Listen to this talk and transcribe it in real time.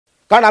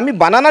কাৰণ আমি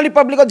বানানা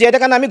ৰিপাব্লিকত জীয়াই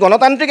থকা আমি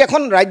গণতান্ত্ৰিক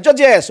এখন ৰাজ্যত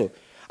জীয়াই আছোঁ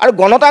আৰু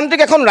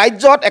গণতান্ত্ৰিক এখন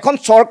ৰাজ্যত এখন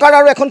চৰকাৰ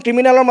আৰু এখন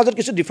ক্ৰিমিনেলৰ মাজত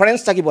কিছু ডিফাৰেঞ্চ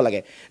থাকিব লাগে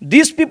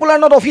দিছ পিপল are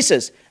not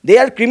officers De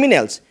R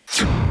ক্ৰিমিনেলছ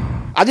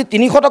আজি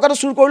 300 টকাটো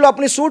চুৰ কৰিলোঁ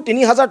আপুনি চুৰ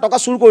 3000 টকা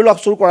চুৰ কৰিলোঁ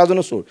চুৰ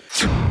কৰাজনো চুৰ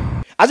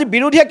আজি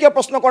বিৰোধীয়ে কিয়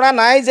প্ৰশ্ন কৰা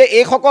নাই যে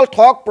এইসকল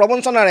ঠগ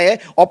প্ৰবঞ্চনাৰে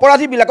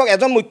অপৰাধীবিলাকক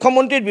এজন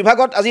মুখ্যমন্ত্ৰীৰ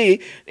বিভাগত আজি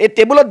এই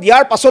টেবুলত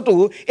দিয়াৰ পাছতো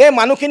এই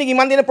মানুহখিনিক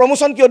ইমান দিনে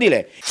প্ৰমোশ্যন কিয় দিলে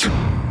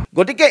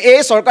গতিকে এই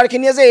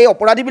চৰকাৰখিনিয়ে যে এই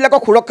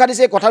অপৰাধীবিলাকক সুৰক্ষা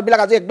দিছে এই কথাবিলাক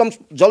আজি একদম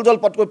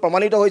জলপটকৈ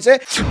প্ৰমাণিত হৈছে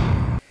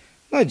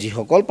নহয়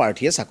যিসকল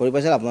প্ৰাৰ্থীয়ে চাকৰি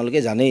পাইছে আপোনালোকে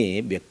জানেই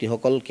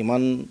ব্যক্তিসকল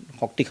কিমান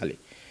শক্তিশালী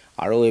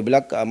আৰু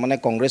এইবিলাক মানে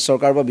কংগ্ৰেছ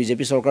চৰকাৰ বা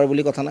বিজেপি চৰকাৰ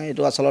বুলি কথা নাই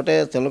এইটো আচলতে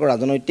তেওঁলোকৰ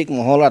ৰাজনৈতিক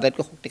মহলৰ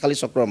আটাইতকৈ শক্তিশালী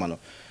চক্ৰৰ মানুহ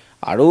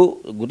আৰু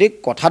গোটেই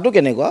কথাটো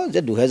কেনেকুৱা যে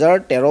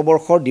 2013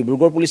 বৰ্ষৰ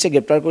ডিব্ৰুগড় পুলিচে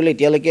গ্ৰেপ্তাৰ কৰিলে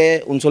এতিয়ালৈকে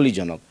 39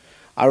 জনক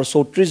আৰু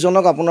 34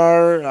 জনক আপোনাৰ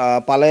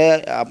পালে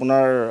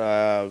আপোনাৰ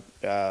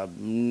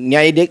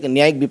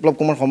ন্যায়িক বিপ্লৱ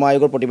কুমাৰ শৰ্মা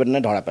আয়োগৰ প্ৰতিবেদনে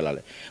ধৰা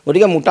পেলালে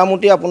গতিকে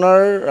মোটামুটি আপোনাৰ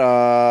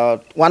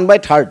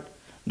 1/3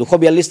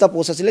 242টা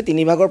পোষ্ট আছিলে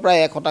 3ভাগৰ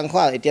প্ৰায়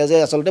 1% এতিয়া যে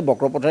আচলতে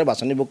বক্ৰপথৰে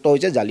বাছনিভুক্ত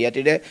হৈছে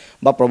জালিয়াতিৰে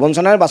বা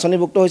প্ৰবঞ্চনাৰে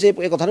বাছনিভুক্ত হৈছে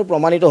এই কথাটো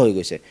প্ৰমাণিত হৈ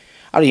গৈছে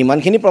আৰু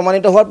ইমানখিনি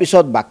প্ৰমাণিত হোৱাৰ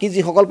পিছত বাকি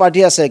যিসকল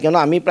প্ৰাৰ্থী আছে কিয়নো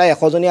আমি প্ৰায়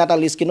 100জনীয়া এটা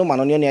লিষ্ট কিন্তু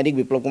মাননীয় ন্যায়াধীশ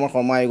বিপ্লৱ কুমাৰ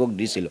শৰ্মা আয়োগক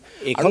দিছিলোঁ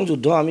এইখন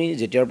যুদ্ধ আমি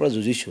যেতিয়াৰ পৰা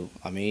যুঁজিছোঁ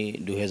আমি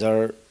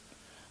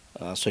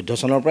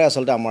 2014 চনৰ পৰাই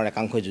আচলতে আমাৰ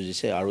একাংশই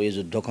যুঁজিছে আৰু এই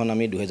যুদ্ধখন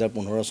আমি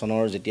 2015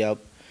 চনৰ যেতিয়া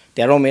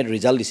 13 মে'ত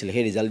ৰিজাল্ট দিছিলে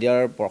সেই ৰিজাল্ট দিয়াৰ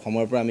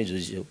সময়ৰ পৰা আমি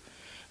যুঁজিছোঁ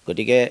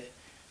গতিকে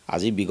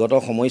আজি বিগত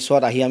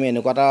সময়ছোৱাত আহি আমি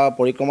এনেকুৱা এটা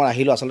পৰিক্ৰমাত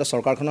আহিলোঁ আচলতে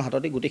চৰকাৰখনৰ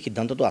হাততে গোটেই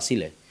সিদ্ধান্তটো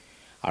আছিলে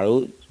আৰু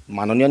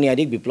মাননীয়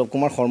ন্যায়াধীশ বিপ্লৱ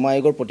কুমাৰ শৰ্মা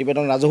আয়োগৰ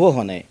প্ৰতিবেদন ৰাজহুৱা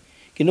হোৱা নাই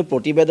কিন্তু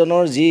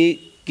প্ৰতিবেদনৰ যি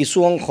কিছু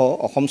অংশ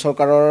অসম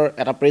চৰকাৰৰ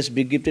এটা প্ৰেছ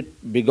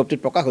বিজ্ঞপ্তিত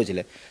প্ৰকাশ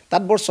হৈছিলে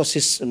তাত বৰ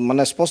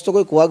মানে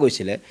স্পষ্টকৈ কোৱা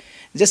গৈছিলে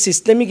যে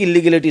সিস্টেমিক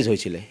ইলিগেলিটিজ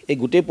হৈছিলে এই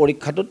গোটেই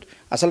পৰীক্ষাটোত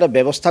আচলতে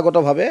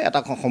ব্যৱস্থাগতভাৱে এটা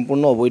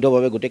সম্পূৰ্ণ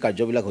অবৈধভাৱে গোটেই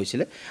কাৰ্যবিলাক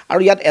হৈছিলে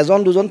আৰু ইয়াত এজন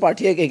দুজন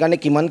প্ৰাৰ্থীয়ে এইকাৰণে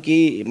কিমান কি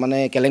মানে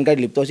কেলেংকাৰীত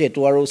লিপ্ত হৈছে এইটো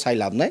আৰু চাই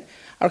লাভ নাই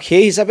আৰু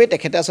সেই হিচাপে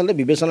তেখেতে আচলতে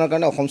বিবেচনাৰ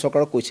কাৰণে অসম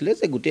চৰকাৰক কৈছিলে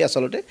যে গোটেই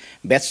আচলতে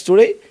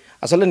বেটছটোৰেই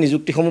আচলতে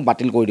নিযুক্তিসমূহ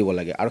বাতিল কৰি দিব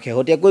লাগে আৰু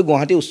শেহতীয়াকৈ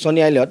গুৱাহাটী উচ্চ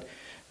ন্যায়ালয়ত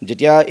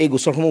যেতিয়া এই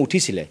গোচৰসমূহ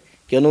উঠিছিলে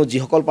কিয়নো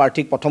যিসকল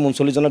প্ৰাৰ্থীক প্ৰথম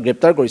 39 জনক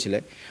গ্ৰেপ্তাৰ কৰিছিলে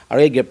আৰু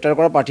এই গ্ৰেপ্তাৰ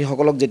কৰা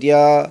প্ৰাৰ্থীসকলক যেতিয়া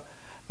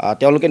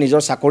তেওঁলোকে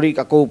নিজৰ চাকৰিক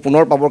আকৌ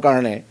পুনৰ পাবৰ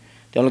কাৰণে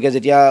তেওঁলোকে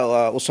যেতিয়া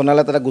উচ্চ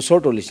ন্যায়ালয়ত এটা গোচৰ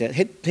তুলিছে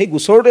সেই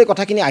গোচৰটো এই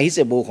কথাখিনি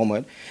আহিছে বহু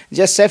সময়ত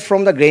যে ছেফ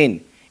ফ্ৰম দ্য গ্ৰেইন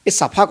এই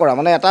চাফা কৰা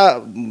মানে এটা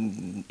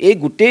এই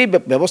গোটেই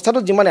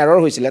ব্যৱস্থাটোত যিমান এৰৰ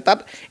হৈছিলে তাত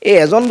এই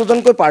এজন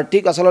দুজনকৈ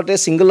প্ৰাৰ্থীক আচলতে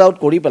ছিংগল আউট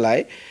কৰি পেলাই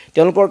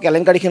তেওঁলোকৰ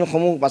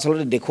কেলেংকাৰীসমূহ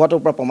আচলতে দেখুৱাটোৰ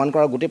পৰা প্ৰমাণ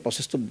কৰা গোটেই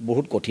প্ৰচেছটো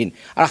বহুত কঠিন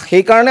আৰু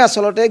সেইকাৰণে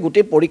আচলতে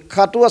গোটেই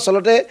পৰীক্ষাটো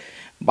আচলতে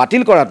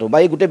বাতিল কৰাটো বা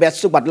এই গোটেই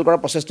বেটছটোক বাতিল কৰাৰ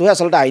প্ৰচেছটোহে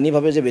আচলতে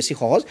আইনীভাৱে যে বেছি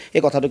সহজ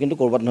এই কথাটো কিন্তু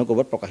ক'ৰবাত নহয়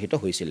ক'ৰবাত প্ৰকাশিত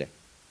হৈছিলে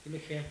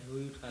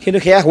কিন্তু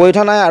সেয়া হৈ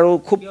উঠা নাই আৰু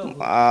খুব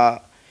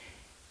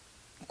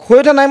হৈ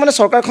উঠা নাই মানে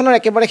চৰকাৰখনৰ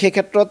একেবাৰে সেই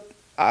ক্ষেত্ৰত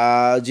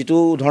যিটো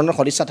ধৰণৰ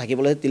সদিচ্ছা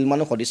থাকিবলৈ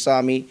তিলমানো সদিচ্ছা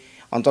আমি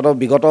অন্ততঃ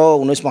বিগত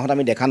 19 মাহত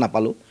আমি দেখা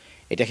নাপালোঁ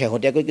এতিয়া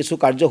শেহতীয়াকৈ কিছু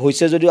কাৰ্য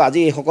হৈছে যদিও আজি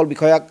এইসকল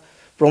বিষয়াক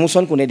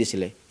প্ৰমোশ্যন কোনে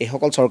দিছিলে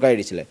এইসকল চৰকাৰে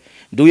দিছিলে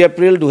 2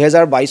 এপ্ৰিল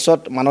 2022ত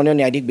মাননীয়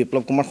ন্যায়াধীশ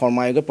বিপ্লৱ কুমাৰ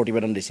শৰ্মা আয়োগে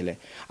প্ৰতিবেদন দিছিলে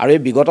আৰু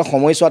এই বিগত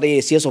সময়ছোৱাত এই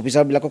এচিএছ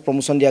অফিচাৰবিলাকক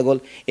প্ৰমোশ্যন দিয়া গ'ল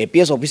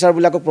এপিএছ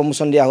অফিচাৰবিলাকক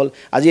প্ৰমোশ্যন দিয়া হ'ল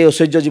আজি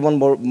ঐশ্বৰ্য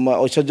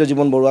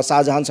জীৱন বৰুৱা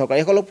চাহজাহান চৰকাৰ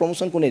এইসকলক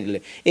প্ৰমোশ্যন কোনে দিলে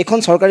এইখন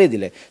চৰকাৰেই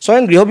দিলে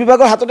স্বয়ং গৃহ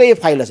বিভাগৰ হাততে এই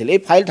ফাইল আছিল এই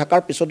ফাইল থকাৰ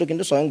পিছতো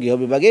কিন্তু স্বয়ং গৃহ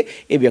বিভাগে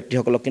এই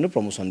ব্যক্তিসকলক কিন্তু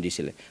প্ৰমোশ্যন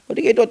দিছিলে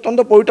গতিকে এইটো অত্যন্ত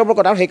পৰিতাপৰ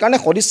কথা আৰু সেইকাৰণে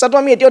সদিচ্ছাটো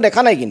আমি এতিয়াও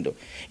দেখা নাই কিন্তু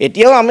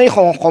এতিয়াও আমি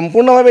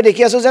সম্পূৰ্ণভাৱে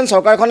দেখি আছোঁ যেন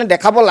চৰকাৰখনে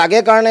দেখাব লাগে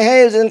কাৰণেহে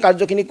যেন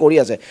কাৰ্যখিনি কৰি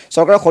আছে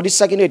চৰকাৰৰ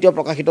সদিচ্ছা কিন্তু এতিয়াও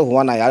প্ৰকাশিত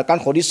হোৱা নাই আৰু কাৰণ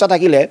সদিচ্ছা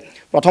থাকিলে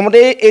প্ৰথমতে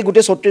এই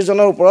গোটেই 36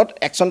 জনৰ ওপৰত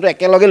একশ্যনটো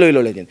একেলগে লৈ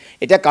ল'লেহেঁতেন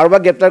এতিয়া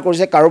কাৰোবাক গ্ৰেপ্তাৰ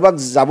কৰিছে কাৰোবাক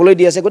যাবলৈ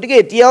দি আছে গতিকে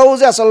এতিয়াও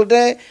যে আচলতে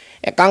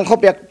একাংশ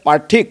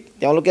প্ৰাৰ্থীক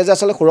তেওঁলোকে যে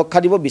আচলতে সুৰক্ষা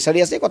দিব বিচাৰি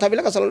আছে এই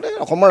কথাবিলাক আচলতে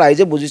অসমৰ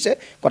ৰাইজে বুজিছে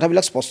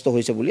কথাবিলাক স্পষ্ট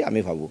হৈছে বুলি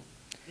আমি ভাবোঁ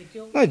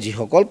নহয়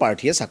যিসকল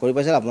প্ৰাৰ্থীয়ে চাকৰি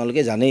পাইছে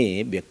আপোনালোকে জানেই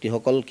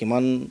ব্যক্তিসকল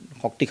কিমান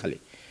শক্তিশালী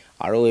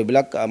আৰু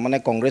এইবিলাক মানে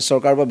কংগ্ৰেছ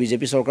চৰকাৰ বা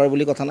বিজেপি চৰকাৰ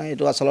বুলি কথা নাই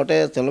এইটো আচলতে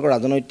তেওঁলোকৰ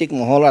ৰাজনৈতিক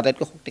মহলৰ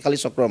আটাইতকৈ শক্তিশালী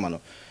চক্ৰৰ মানুহ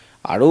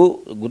আৰু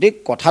গোটেই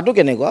কথাটো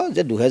কেনেকুৱা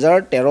যে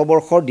 2013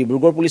 বৰ্ষৰ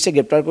ডিব্ৰুগড় পুলিচে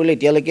গ্ৰেপ্তাৰ কৰিলে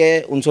এতিয়ালৈকে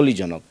 39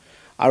 জনক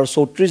আৰু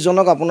 34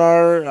 জনক আপোনাৰ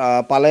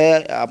পালে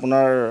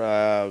আপোনাৰ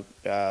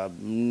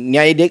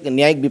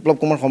ন্যায়িক বিপ্লৱ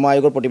কুমাৰ শৰ্মা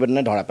আয়োগৰ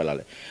প্ৰতিবেদনে ধৰা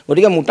পেলালে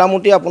গতিকে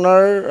মোটামুটি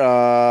আপোনাৰ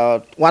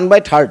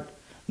 1/3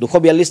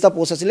 242টা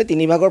পোষ্ট আছিলে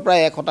 3ভাগৰ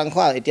প্ৰায়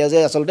 1% এতিয়া যে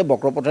আচলতে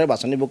বক্ৰপথৰে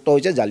বাছনিভুক্ত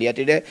হৈছে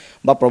জালিয়াতিৰে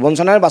বা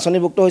প্ৰবঞ্চনাৰে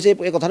বাছনিভুক্ত হৈছে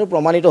এই কথাটো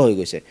প্ৰমাণিত হৈ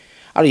গৈছে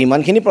আৰু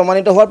ইমানখিনি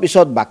প্ৰমাণিত হোৱাৰ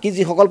পিছত বাকি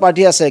যিসকল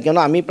প্ৰাৰ্থী আছে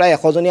কিয়নো আমি প্ৰায়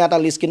 100জনীয়া এটা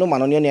লিষ্ট কিন্তু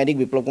মাননীয় ন্যায়াধীশ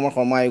বিপ্লৱ কুমাৰ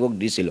শৰ্মা আয়োগক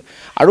দিছিলোঁ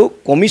আৰু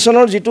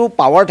কমিশ্যনৰ যিটো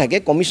পাৱাৰ থাকে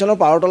কমিশ্যনৰ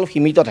পাৱাৰটো অলপ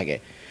সীমিত থাকে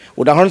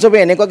উদাহৰণস্বৰূপে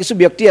এনেকুৱা কিছু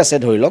ব্যক্তি আছে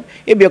ধৰি লওক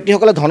এই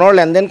ব্যক্তিসকলে ধনৰ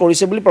লেনদেন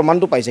কৰিছে বুলি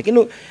প্ৰমাণটো পাইছে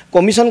কিন্তু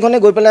কমিশ্যনখনে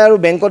গৈ পেলাই আৰু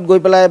বেংকত গৈ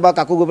পেলাই বা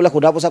কাকো গৈ পেলাই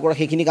সোধা পোছা কৰা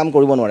সেইখিনি কাম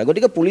কৰিব নোৱাৰে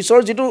গতিকে পুলিচৰ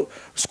যিটো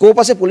স্কোপ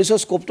আছে পুলিচৰ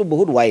স্কোপটো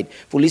বহুত ৱাইড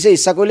পুলিচে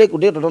ইচ্ছা কৰিলে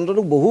গোটেই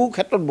তদন্তটো বহু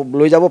ক্ষেত্ৰত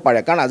লৈ যাব পাৰে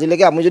কাৰণ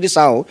আজিলৈকে আমি যদি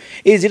চাওঁ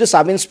এই যিটো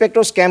ছাব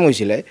ইন্সপেক্টৰ স্কেম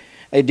হৈছিলে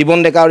এই দিবন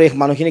ডেকা আৰু এই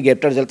মানুহখিনি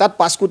গ্ৰেপ্তাৰ হৈছিল তাত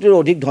 5 কোটিৰো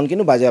অধিক ধন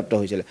কিন্তু বাজেয়াপ্ত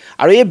হৈছিল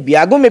আৰু এই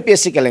বিয়াগুম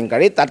APSC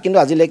কেলেংকাৰী তাত কিন্তু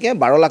আজিলৈকে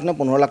 12 লাখ নে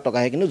 15 লাখ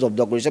টকাহে কিন্তু জব্দ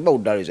কৰিছে বা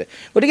উদ্ধাৰ হৈছে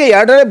গতিকে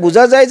ইয়াৰ দ্বাৰা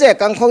বুজা যায় যে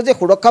একাংশ যে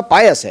সুৰক্ষা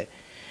পাই আছে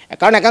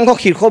কাৰণ একাংশ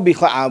শীৰ্ষ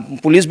বিষয়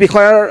পুলিচ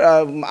বিষয়াৰ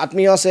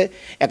আত্মীয় আছে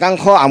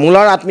একাংশ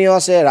আমোলাৰ আত্মীয়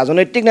আছে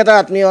ৰাজনৈতিক নেতাৰ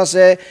আত্মীয়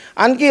আছে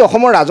আনকি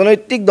অসমৰ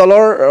ৰাজনৈতিক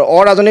দলৰ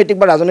অৰাজনৈতিক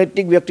বা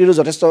ৰাজনৈতিক ব্যক্তিৰো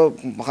যথেষ্ট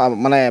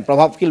মানে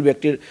প্ৰভাৱশীল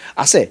ব্যক্তিৰ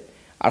আছে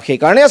আৰু সেই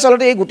কাৰণে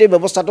আসলতে এই গোটেই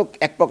ব্যৱস্থাটোক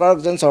এক প্ৰকাৰ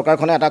যেন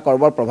চৰকাৰখনে এটা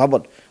কৰবাৰ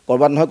প্ৰভাৱত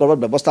কৰবাত নহয় কৰবাত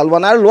ব্যৱস্থা লোৱা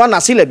নাই আৰু লোৱা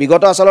নাছিলে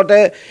বিগত আসলতে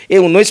এই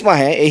 19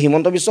 মাহে এই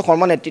হিমন্ত বিশ্ব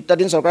শৰ্মা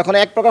নেতৃত্বাধীন চৰকাৰখনে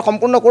এক প্ৰকাৰ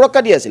সম্পূৰ্ণ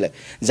সুৰক্ষা দি আছিলে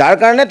যাৰ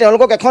কাৰণে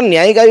তেওঁলোকক এখন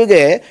ন্যায়িক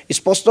আয়োগে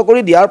স্পষ্ট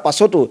কৰি দিয়াৰ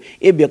পাছতো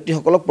এই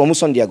ব্যক্তিসকলক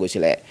প্ৰমোচন দিয়া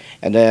গৈছিলে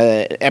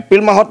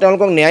এপ্ৰিল মাহত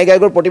তেওঁলোকক ন্যায়িক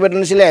আয়োগৰ প্ৰতিবেদন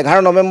দিছিলে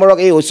 11 নৱেম্বৰক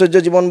এই ঐশ্বৰ্য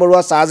জীৱন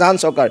বৰুৱা শাহজাহান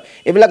চৰকাৰ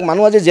এইবিলাক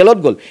মানুহ আজি জেলত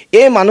গ'ল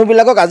এই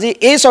মানুহবিলাকক আজি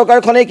এই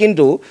চৰকাৰখনে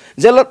কিন্তু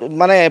জেলত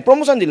মানে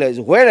প্ৰমোচন দিলে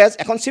হুৱেৰেজ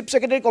এখন চিফ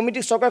ছেক্ৰেটাৰী কমিটি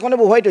চৰকাৰখনে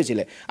বহুৱাই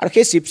থৈছিলে আৰু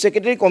সেই চিফ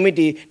ছেক্ৰেটাৰী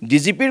কমিটি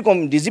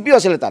ডিজিপিও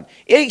আছিলে তাত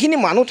এইখিনি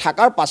মানুহ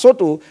থাকাৰ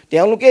পাছতো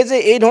তেওঁলোকে যে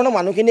এই ধৰণৰ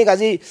মানুহখিনিক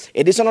আজি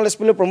এডিশ্যনেল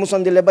এছপিলৈ প্ৰমোচন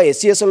দিলে বা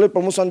ACSলৈ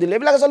প্ৰমোচন দিলে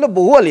এইবিলাক আচলতে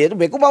বহুৱালি এইটো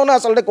ভেকু ভাওনা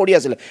আচলতে কৰি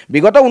আছিলে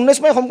বিগত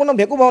 19 মাহে সম্পূৰ্ণ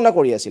ভেকু ভাওনা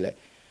কৰি আছিলে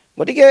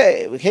গতিকে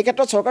সেই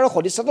ক্ষেত্ৰত চৰকাৰৰ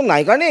সদিচ্ছাটো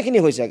নাই কাৰণে এইখিনি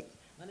হৈছে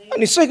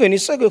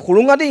নিশ্চয়কৈ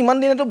সুৰুঙাতে ইমান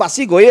দিনেতো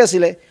বাছি গৈয়ে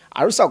আছিলে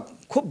আৰু চাওক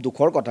খুব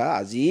দুখৰ কথা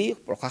আজি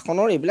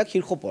প্ৰশাসনৰ এইবিলাক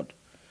শীৰ্ষ পদ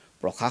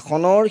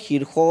প্ৰশাসনৰ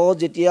শীৰ্ষ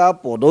যেতিয়া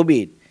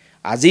পদবীত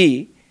আজি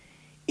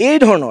এই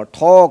ধৰণৰ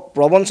ঠক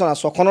প্ৰবঞ্চনা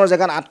 6খনৰ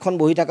জেগাত 8খন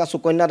বহি থকা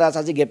সুকন্যা দাস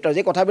আজি গ্ৰেপ্তাৰ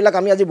যে কথাবিলাক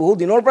আমি আজি বহু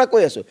দিনৰ পৰা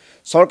কৈ আছোঁ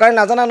চৰকাৰে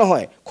নাজানা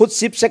নহয় খুদ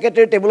চিফ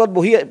ছেক্ৰেটাৰী টেবুলত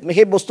বহি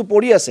সেই বস্তু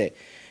পৰি আছে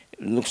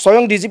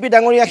স্বয়ং DGP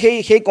ডাঙৰীয়া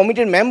সেই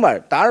কমিটিৰ মেম্বাৰ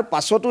তাৰ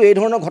পাছতো এই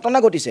ধৰণৰ ঘটনা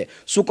ঘটিছে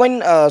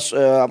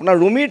আপোনাৰ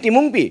ৰুমিৰ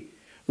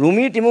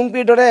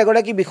টিমুংপিৰ দৰে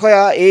এগৰাকী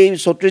বিষয়া এই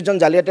 34জন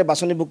জালিয়াতে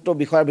বাছনিভুক্ত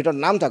বিষয়াৰ ভিতৰত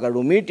নাম থকা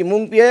ৰুমিৰ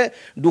টিমুংপিয়ে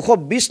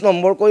 220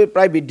 নম্বৰকৈ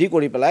প্ৰায় বৃদ্ধি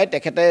কৰি পেলাই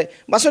তেখেতে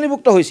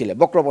বাছনিভুক্ত হৈছিলে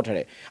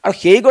বক্ৰপথেৰে আৰু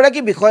সেইগৰাকী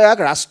বিষয়াক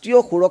ৰাষ্ট্ৰীয়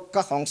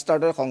সুৰক্ষা সংস্থাৰ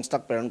দৰে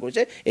সংস্থাক প্ৰেৰণ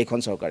কৰিছে এইখন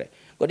চৰকাৰে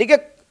গতিকে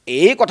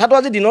এই কথাটো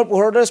আজি দিনৰ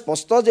পোহৰৰ দৰে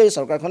স্পষ্ট যে এই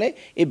চৰকাৰখনে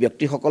এই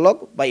ব্যক্তিসকলক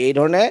বা এই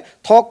ধৰণে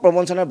ঠক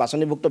প্ৰবঞ্চনাৰ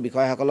বাছনিভুক্ত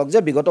বিষয়াসকলক যে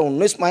বিগত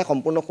 19 মাহে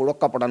সম্পূৰ্ণ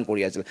সুৰক্ষা প্ৰদান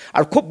কৰি আছিল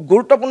আৰু খুব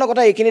গুৰুত্বপূৰ্ণ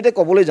কথা এইখিনিতে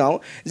ক'বলৈ যাওঁ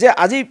যে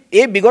আজি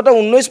এই বিগত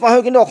 19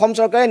 মাহেও কিন্তু অসম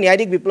চৰকাৰে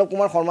ন্যায়াধীশ বিপ্লৱ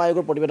কুমাৰ শৰ্মা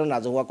আয়োগৰ প্ৰতিবেদন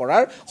ৰাজহুৱা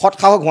কৰাৰ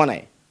সৎসাহস হোৱা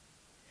নাই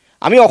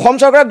আমি অসম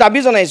চৰকাৰক দাবী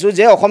জনাইছোঁ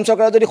যে অসম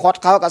চৰকাৰৰ যদি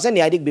সৎসাহস আছে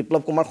ন্যায়াধীশ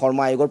বিপ্লৱ কুমাৰ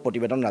শৰ্মা আয়োগৰ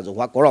প্ৰতিবেদন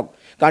ৰাজহুৱা কৰক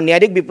কাৰণ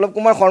ন্যায়াধীশ বিপ্লৱ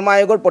কুমাৰ শৰ্মা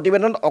আয়োগৰ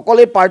প্ৰতিবেদনত অকল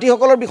এই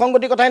পাৰ্টীসকলৰ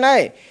বিসংগতি কথাই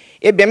নাই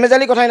এই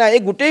বেমেজালি কথাই নাই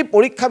এই গোটেই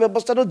পৰীক্ষা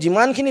ব্যৱস্থাটো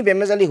যিমানখিনি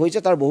বেমেজালি হৈছে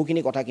তাৰ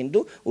বহুখিনি কথা কিন্তু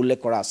উল্লেখ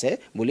কৰা আছে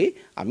বুলি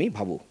আমি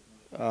ভাবোঁ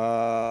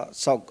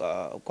চাওক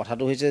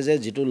কথাটো হৈছে যে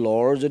যিটো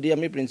লৰ যদি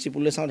আমি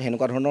প্ৰিন্সিপলে চাওঁ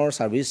সেনেকুৱা ধৰণৰ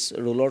ছাৰ্ভিচ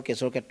ৰোলৰ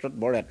কেছৰ ক্ষেত্ৰত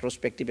বৰ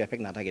ৰেট্ৰস্পেক্টিভ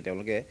এফেক্ট নাথাকে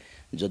তেওঁলোকে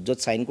য'ত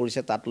চাইন কৰিছে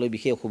তাত লৈ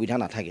বিশেষ অসুবিধা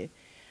নাথাকে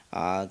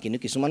কিন্তু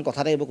কিছুমান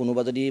কথা থাকিব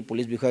কোনোবা যদি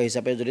পুলিচ বিষয়া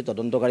হিচাপে যদি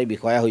তদন্তকাৰী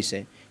বিষয়া হৈছে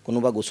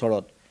কোনোবা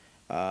গোচৰত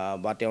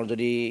বা তেওঁৰ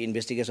যদি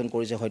ইনভেষ্টিগেশ্যন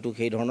কৰিছে হয়তো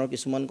সেই ধৰণৰ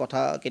কিছুমান কথা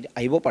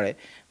আহিব পাৰে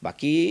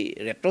বাকী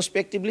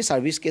ৰেট্ৰস্পেক্টিভলি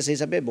ছাৰ্ভিচ কেছ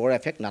হিচাপে বৰ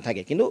এফেক্ট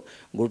নাথাকে কিন্তু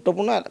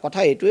গুৰুত্বপূৰ্ণ কথা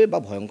এইটোৱে বা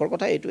ভয়ংকৰ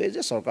কথা এইটোৱে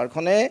যে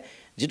চৰকাৰখনে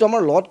যিটো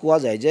আমাৰ লত কোৱা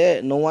যায় যে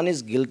no one is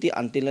guilty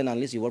until and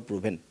unless you are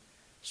proven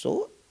চ'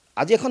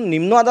 আজি এখন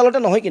নিম্ন আদালতে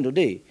নহয় কিন্তু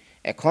দেই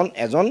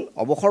এজন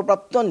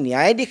অৱসৰপ্ৰাপ্ত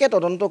ন্যায়াধীশে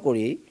তদন্ত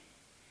কৰি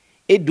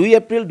এই 2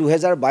 এপ্ৰিল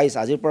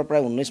 2022 আজিৰ পৰা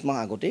প্ৰায় 19 মাহ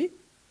আগতেই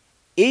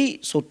এই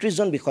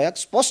 34জন বিষয়াক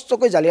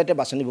স্পষ্টকৈ জালিয়াতে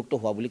বাছনিভুক্ত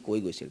হোৱা বুলি কৈ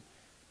গৈছিল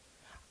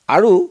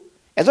আৰু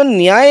এজন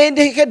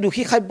ন্যায়াধীশে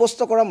দোষী সাব্যস্ত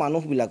কৰা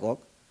মানুহবিলাকক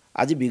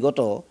আজি বিগত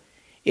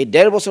এই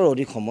 1.5 বছৰৰ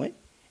অধিক সময়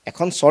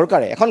এখন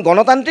চৰকাৰে এখন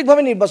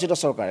গণতান্ত্ৰিকভাৱে নিৰ্বাচিত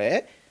চৰকাৰে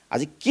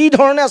আজি কি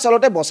ধৰণে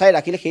আচলতে বচাই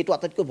ৰাখিলে সেইটো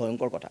আটাইতকৈ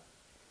ভয়ংকৰ কথা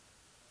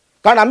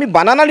কাৰণ আমি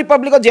বানানা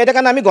ৰিপাব্লিকত জীয়াই থকা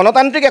আমি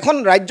গণতান্ত্ৰিক এখন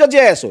ৰাজ্যত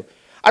জীয়াই আছোঁ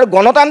আৰু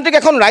গণতান্ত্ৰিক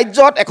এখন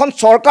ৰাজ্যত এখন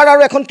চৰকাৰ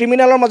আৰু এখন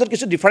ক্ৰিমিনেলৰ মাজত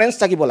কিছু ডিফাৰেন্স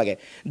থাকিব লাগে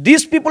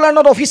দিছ পিপল are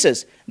not officers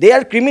De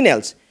R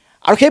ক্ৰিমিনেলছ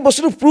আৰু সেই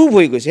বস্তুটো প্ৰুভ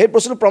হৈ গৈছে সেই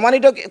বস্তুটো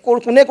প্ৰমাণিত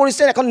কোনে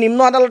কৰিছে এখন নিম্ন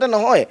আদালতে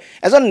নহয়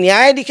এজন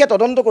ন্যায়াধীশে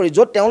তদন্ত কৰি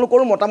য'ত তেওঁলোকৰ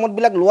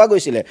মতামতবিলাক লোৱা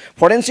গৈছিলে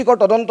ফৰেনচিকৰ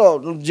তদন্ত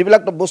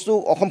যিবিলাক বস্তু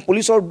অসম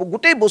পুলিচৰ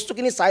গোটেই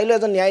বস্তুখিনি চাই লৈ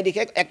এজন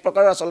ন্যায়াধীশে এক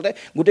প্ৰকাৰৰ আচলতে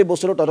গোটেই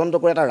বস্তুটো তদন্ত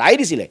কৰি এটা ৰায়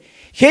দিছিলে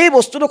সেই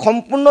বস্তুটো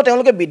সম্পূৰ্ণ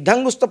তেওঁলোকে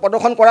বিধ্যাংগুষ্ট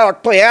প্ৰদৰ্শন কৰাৰ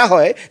অৰ্থ এয়া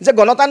হয় যে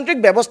গণতান্ত্ৰিক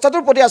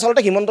ব্যৱস্থাটোৰ প্ৰতি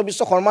আচলতে হিমন্ত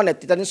বিশ্ব শৰ্মা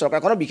নেতৃত্বাধীন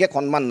চৰকাৰখনৰ বিশেষ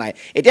সন্মান নাই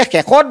এতিয়া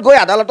শেষত গৈ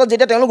আদালতত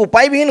যেতিয়া তেওঁলোক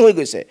উপায়বিহীন হৈ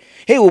গৈছে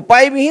সেই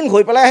উপায়বিহীন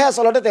হৈ পেলাইহে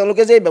আচলতে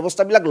তেওঁলোকে যে এই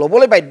ব্যৱস্থাবিলাক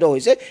ল'বলৈ বাধ্য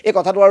হৈছে এই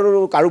কথাটো আৰু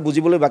কাৰো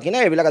বুজিবলৈ বাকী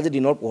নাই এইবিলাক আজি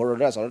দিনৰ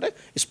পোহৰতে আচলতে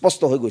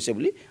স্পষ্ট হৈ গৈছে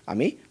বুলি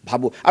আমি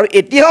ভাবোঁ আৰু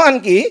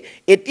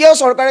এতিয়াও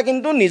চৰকাৰে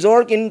কিন্তু নিজৰ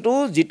কিন্তু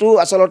যিটো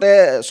আচলতে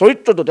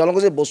চৰিত্ৰটো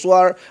তেওঁলোকে যে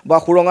বচোৱাৰ বা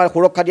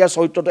সুৰক্ষা দিয়াৰ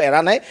চৰিত্ৰটো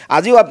এৰা নাই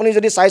আজিও আপুনি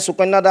যদি চাই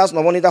সুকন্যা দাস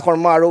নৱনীতা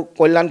শৰ্মা আৰু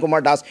কল্যাণ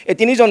কুমাৰ দাস এই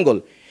তিনিজন গ'ল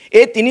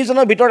এই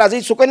তিনিজনৰ ভিতৰত আজি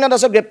সুকন্যা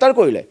দাসক গ্ৰেপ্তাৰ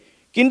কৰিলে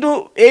কিন্তু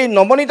এই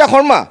নৱনীতা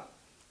শৰ্মা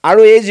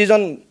আৰু এই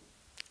যিজন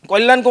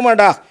কল্যাণ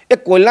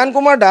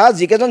কুমাৰ দাস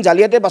যিকেইজন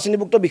জালিয়াতে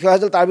বাছনিভুক্ত বিষয়া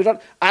আছিল তাৰ ভিতৰত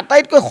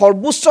আটাইতকৈ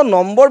সৰ্বোচ্চ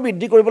নম্বৰ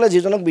বৃদ্ধি কৰিবলৈ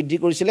যিজনক বৃদ্ধি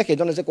কৰিছিলে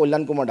সেইজন হৈছে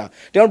কল্যাণ কুমাৰ দাস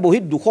তেওঁৰ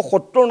বহীত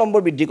 270 নম্বৰ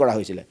বৃদ্ধি কৰা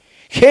হৈছিলে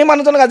সেই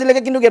মানুহজনক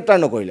আজিলৈকে কিন্তু গ্ৰেপ্তাৰ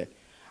নকৰিলে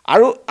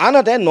আৰু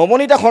আনহাতে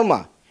নৱনীতা শৰ্মা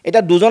এটা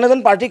দুজন এজন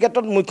পাৰ্টিৰ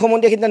ক্ষেত্ৰত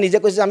মুখ্যমন্ত্ৰীয়ে সিদিনা নিজে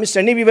কৈছে আমি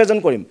শ্ৰেণী বিভাজন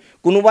কৰিম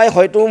কোনোবাই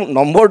হয়তো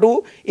নম্বৰটো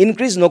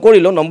ইনক্ৰিজ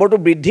নকৰিলেও নম্বৰটো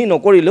বৃদ্ধি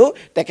নকৰিলেও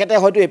তেখেতে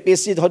হয়তো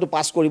APSCত হয়তো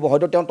পাছ কৰিব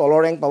হয়তো তেওঁ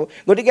তলৰ ৰেংক পাব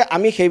গতিকে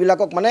আমি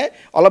সেইবিলাকক মানে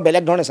অলপ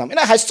বেলেগ ধৰণে চাম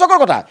এটা হাস্যকৰ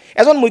কথা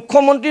এজন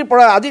মুখ্যমন্ত্ৰীৰ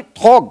পৰা আজি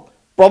ঠগ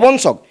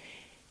প্ৰবঞ্চক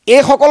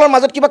এই সকলৰ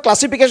মাজত কিবা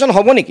ক্লাছিফিকেশ্যন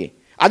হ'ব নেকি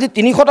আজি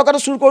 300 টকাটো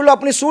চুৰ কৰিলেও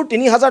আপুনি চুৰ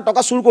 3000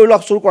 টকা চুৰ কৰিলেও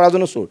চুৰ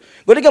কৰাজনো চুৰ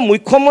গতিকে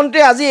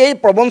মুখ্যমন্ত্ৰীয়ে আজি এই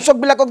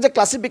প্ৰবঞ্চকবিলাকক যে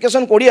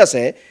ক্লাছিফিকেশ্যন কৰি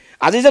আছে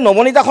আজি যে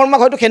নৱনীতা শৰ্মাক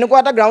হয়তো সেনেকুৱা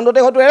এটা গ্ৰাউণ্ডতে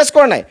হয়তো এৰেষ্ট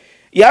কৰা নাই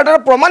ইয়াৰ দ্বাৰা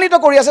প্ৰমাণিত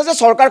কৰি আছে যে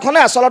চৰকাৰখনে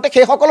আচলতে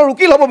সেইসকলৰ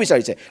উকিল হ'ব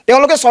বিচাৰিছে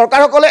তেওঁলোকে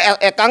চৰকাৰসকলে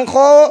একাংশ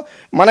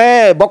মানে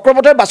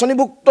বক্ৰপথৰ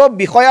বাছনিভুক্ত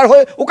বিষয়াৰ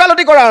হৈ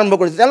ওকালতি কৰা আৰম্ভ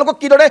কৰিছে তেওঁলোকক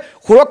কিদৰে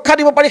সুৰক্ষা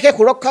দিব পাৰি সেই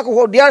সুৰক্ষা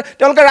দিয়াৰ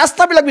তেওঁলোকে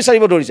ৰাস্তাবিলাক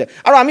বিচাৰিব ধৰিছে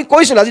আৰু আমি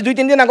কৈছিলোঁ আজি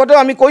 2-3 দিন আগতেও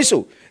আমি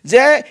কৈছোঁ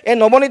যে এই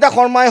নৱনীতা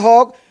শৰ্মাই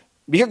হওক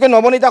বিশেষকৈ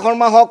নৱনীতা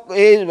শৰ্মা হওক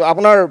এই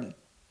আপোনাৰ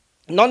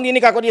নন্দিনী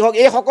কাকতি হওক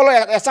এই সকলৰ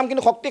এছাম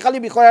কিন্তু শক্তিশালী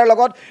বিষয়াৰ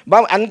লগত বা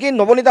আনকি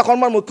নৱনীতা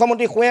শৰ্মাৰ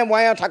মুখ্যমন্ত্ৰী শুৱে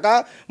মই থকা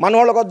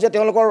মানুহৰ লগত যে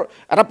তেওঁলোকৰ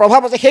এটা প্ৰভাৱ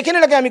আছে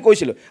সেইখিনিলৈকে আমি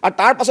কৈছিলোঁ আৰু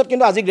তাৰ পাছত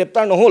কিন্তু আজি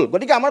গ্ৰেপ্তাৰ নহ'ল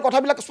গতিকে আমাৰ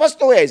কথাবিলাক স্পষ্ট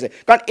হৈ আহিছে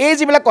কাৰণ এই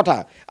যিবিলাক কথা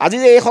আজি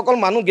যে এই সকল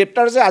মানুহ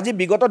গ্ৰেপ্তাৰ হৈছে আজি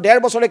বিগত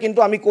 1.5 বছৰে কিন্তু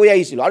আমি কৈ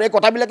আহিছিলোঁ আৰু এই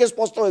কথাবিলাকে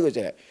স্পষ্ট হৈ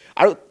গৈছে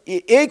আৰু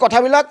এই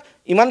কথাবিলাক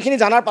ইমানখিনি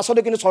জানাৰ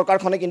পাছতো কিন্তু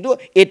চৰকাৰখনে কিন্তু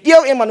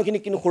এতিয়াও এই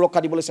মানুহখিনিক কিন্তু সুৰক্ষা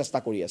দিবলৈ চেষ্টা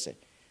কৰি আছে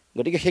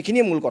গতিকে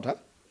সেইখিনিয়ে মূল কথা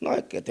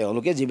নহয়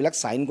তেওঁলোকে যিবিলাক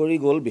চাইন কৰি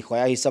গ'ল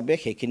বিষয়া হিচাপে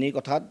সেইখিনিৰ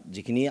কথাত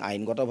যিখিনি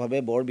আইনগতভাৱে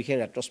বৰ বিশেষ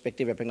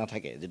ৰেট্ৰস্পেক্টিভ এফেক্ট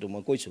নাথাকে যিটো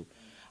মই কৈছোঁ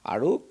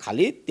আৰু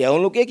খালি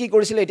তেওঁলোকে কি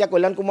কৰিছিলে এতিয়া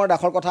কল্যাণ কুমাৰ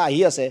দাসৰ কথা আহি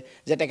আছে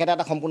যে তেখেতে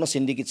এটা সম্পূৰ্ণ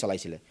সিন্ডিকেট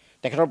চলাইছিলে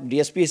তেখেতৰ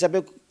DSP হিচাপে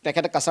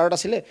তেখেতে কাছাৰত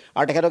আছিলে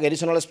আৰু তেখেতক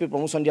এডিশ্যনেল SP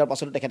প্ৰমোশ্যন দিয়াৰ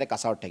পাছতো তেখেতে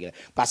কাছাৰত থাকিলে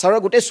কাছাৰৰ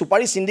গোটেই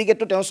চুপাৰী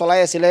সিন্ডিকেটটো তেওঁ চলাই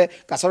আছিলে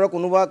কাছাৰৰ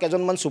কোনোবা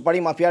কেইজনমান চুপাৰী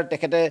মাফিয়াৰ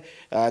তেখেতে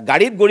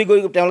গাড়ীত গৰি গৈ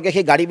তেওঁলোকে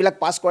সেই গাড়ীবিলাক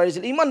পাছ কৰাই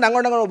দিছিল ইমান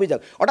ডাঙৰ ডাঙৰ অভিযোগ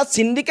অৰ্থাৎ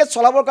সিন্ডিকেট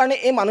চলাবৰ কাৰণে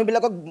এই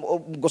মানুহবিলাকক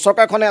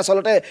চৰকাৰখনে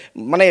আচলতে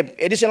মানে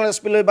এডিশ্যনেল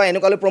SP লৈ বা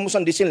এনেকুৱালৈ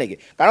প্ৰমোশ্যন দিছিল নেকি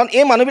কাৰণ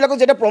এই মানুহবিলাকক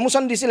যেতিয়া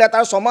প্ৰমোশ্যন দিছিলে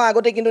তাৰ 6 মাহ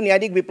আগতে কিন্তু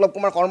ন্যায়াধীশ বিপ্লৱ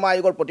কুমাৰ শৰ্মা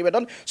আয়োগৰ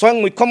প্ৰতিবেদন স্বয়ং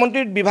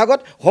মুখ্যমন্ত্ৰীৰ বিভাগত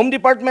হোম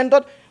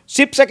ডিপাৰ্টমেণ্টত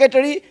চিফ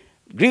ছেক্ৰেটাৰী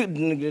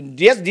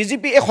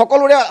DGP এই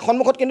সকলোৰে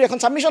সন্মুখত কিন্তু এখন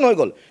সাবমিশন হৈ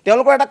গ'ল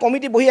তেওঁলোকৰ এটা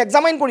কমিটি বহি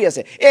এক্সামাইন কৰি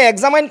আছে এই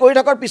এক্সামাইন কৰি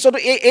থকাৰ পিছতো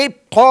এই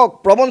ঠগ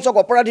প্ৰবঞ্চক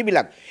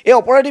অপৰাধীবিলাক এই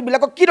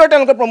অপৰাধীবিলাকক কিদৰে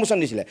তেওঁলোকে প্ৰমোশ্যন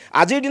দিছিলে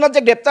আজিৰ দিনত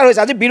যে গ্ৰেপ্তাৰ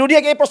হৈছে আজি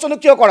বিৰোধীয়ে এই প্ৰশ্নটো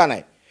কিয় কৰা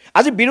নাই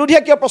আজি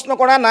বিৰোধীয়ে কিয় প্ৰশ্ন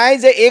কৰা নাই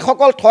যে এই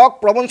সকল ঠগ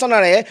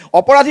প্ৰবঞ্চনাৰে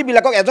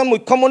অপৰাধীবিলাকক এজন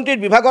মুখ্যমন্ত্ৰীৰ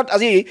বিভাগত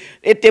আজি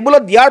এই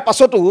টেবুলত দিয়াৰ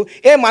পাছতো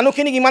এই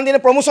মানুহখিনিক ইমান দিনে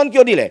প্ৰমোশ্যন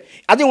কিয় দিলে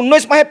আজি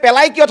 19 মাহে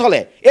পেলাই কিয় থলে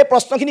এই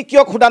প্ৰশ্নখিনি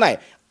কিয় সোধা নাই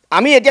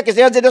আমি এতিয়া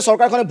যেতিয়া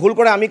চৰকাৰখনে ভুল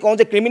কৰে আমি কওঁ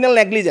যে ক্ৰিমিনেল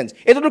নেগলিজেন্স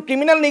এটোতো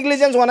ক্ৰিমিনেল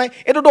নেগলিজেন্স হোৱা নাই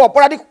এটোতো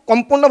অপৰাধী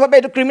সম্পূৰ্ণভাৱে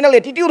এটো ক্ৰিমিনেল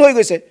এটিটিউড হৈ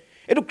গৈছে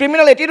এটো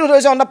ক্ৰিমিনেল এটিটিউড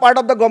হৈছে on the part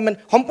of the government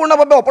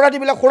সম্পূৰ্ণভাৱে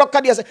অপৰাধীবিলাক সুৰক্ষা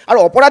দি আছে আৰু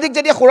অপৰাধীক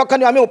যেতিয়া সুৰক্ষা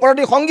দিওঁ আমি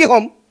অপৰাধীৰ সংগী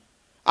হ'ম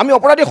আমি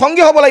অপৰাধীৰ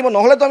সংগী হ'ব লাগিব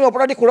নহ'লেতো আমি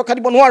অপৰাধীক সুৰক্ষা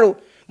দিব নোৱাৰোঁ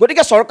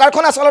গতিকে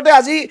চৰকাৰখন আচলতে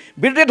আজি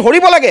বিৰুদ্ধে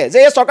ধৰিব লাগে যে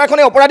এই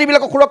চৰকাৰখনে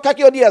অপৰাধীবিলাকক সুৰক্ষা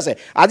কিয় দি আছে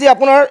আজি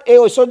আপোনাৰ এই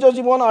ঐশ্বৰ্য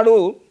জীৱন আৰু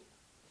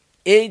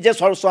এই যে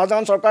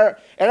শাহজাহান চৰকাৰ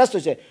এৰেষ্ট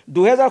হৈছে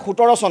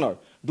 2017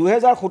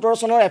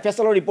 চনৰ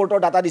FSLৰ ৰিপৰ্টৰ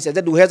ডাটা দিছে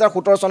যে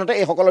 2017 চনতে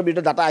এই সকলৰ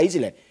বিৰুদ্ধে ডাটা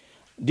আহিছিলে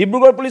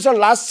ডিব্ৰুগড় পুলিচৰ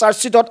লাষ্ট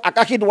চাৰ্জশ্বিটত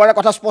আকাশী দুৱাৰে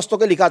কথা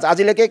স্পষ্টকৈ লিখা আছে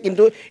আজিলৈকে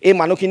কিন্তু এই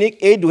মানুহখিনিক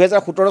এই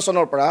 2017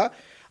 চনৰ পৰা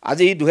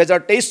আজি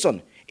 2023 চন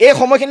এই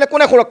সময়খিনিলে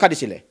কোনে সুৰক্ষা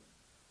দিছিলে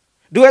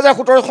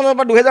 2017 চনৰ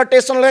পৰা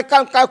 2023 চনলৈ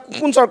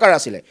কোন চৰকাৰ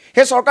আছিলে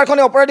সেই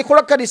চৰকাৰখনে অপৰাধী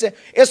সুৰক্ষা দিছে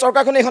এই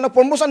চৰকাৰখনে এখনক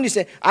প্ৰমোশ্যন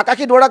দিছে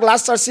আকাশী দুৱাৰক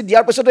লাষ্ট চাৰ্জশ্বিট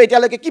দিয়াৰ পিছতো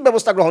এতিয়ালৈকে কি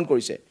ব্যৱস্থা গ্ৰহণ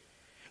কৰিছে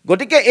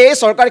গতিকে এই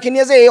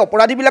চৰকাৰখিনিয়ে যে এই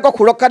অপৰাধীবিলাকক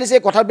সুৰক্ষা দিছে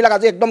এই কথাবিলাক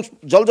আজি একদম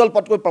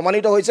জলপটকৈ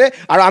প্ৰমাণিত হৈছে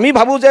আৰু আমি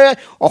ভাবোঁ যে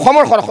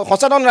অসমৰ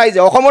সচেতন ৰাইজে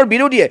অসমৰ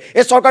বিৰোধীয়ে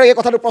এই চৰকাৰে এই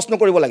কথাটো প্ৰশ্ন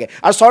কৰিব লাগে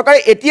আৰু চৰকাৰে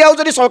এতিয়াও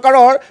যদি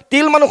চৰকাৰৰ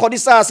তিল মানুহ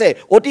সদিচ্ছা আছে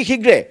অতি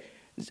শীঘ্ৰে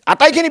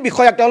আটাইখিনি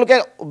বিষয়াক তেওঁলোকে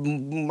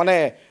মানে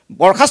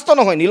বৰখাস্ত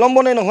নহয়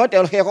নিলম্বনে নহয়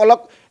তেওঁলোকে সকলক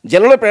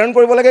জেললৈ প্ৰেৰণ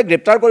কৰিব লাগে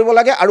গ্ৰেপ্তাৰ কৰিব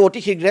লাগে আৰু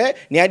অতি শীঘ্ৰে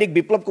ন্যায়াধীশ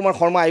বিপ্লৱ কুমাৰ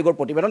শৰ্মা আয়োগৰ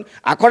প্ৰতিবেদন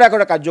আখৰে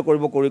আখৰে কাৰ্য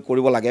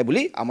কৰিব লাগে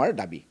বুলি আমাৰ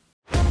দাবী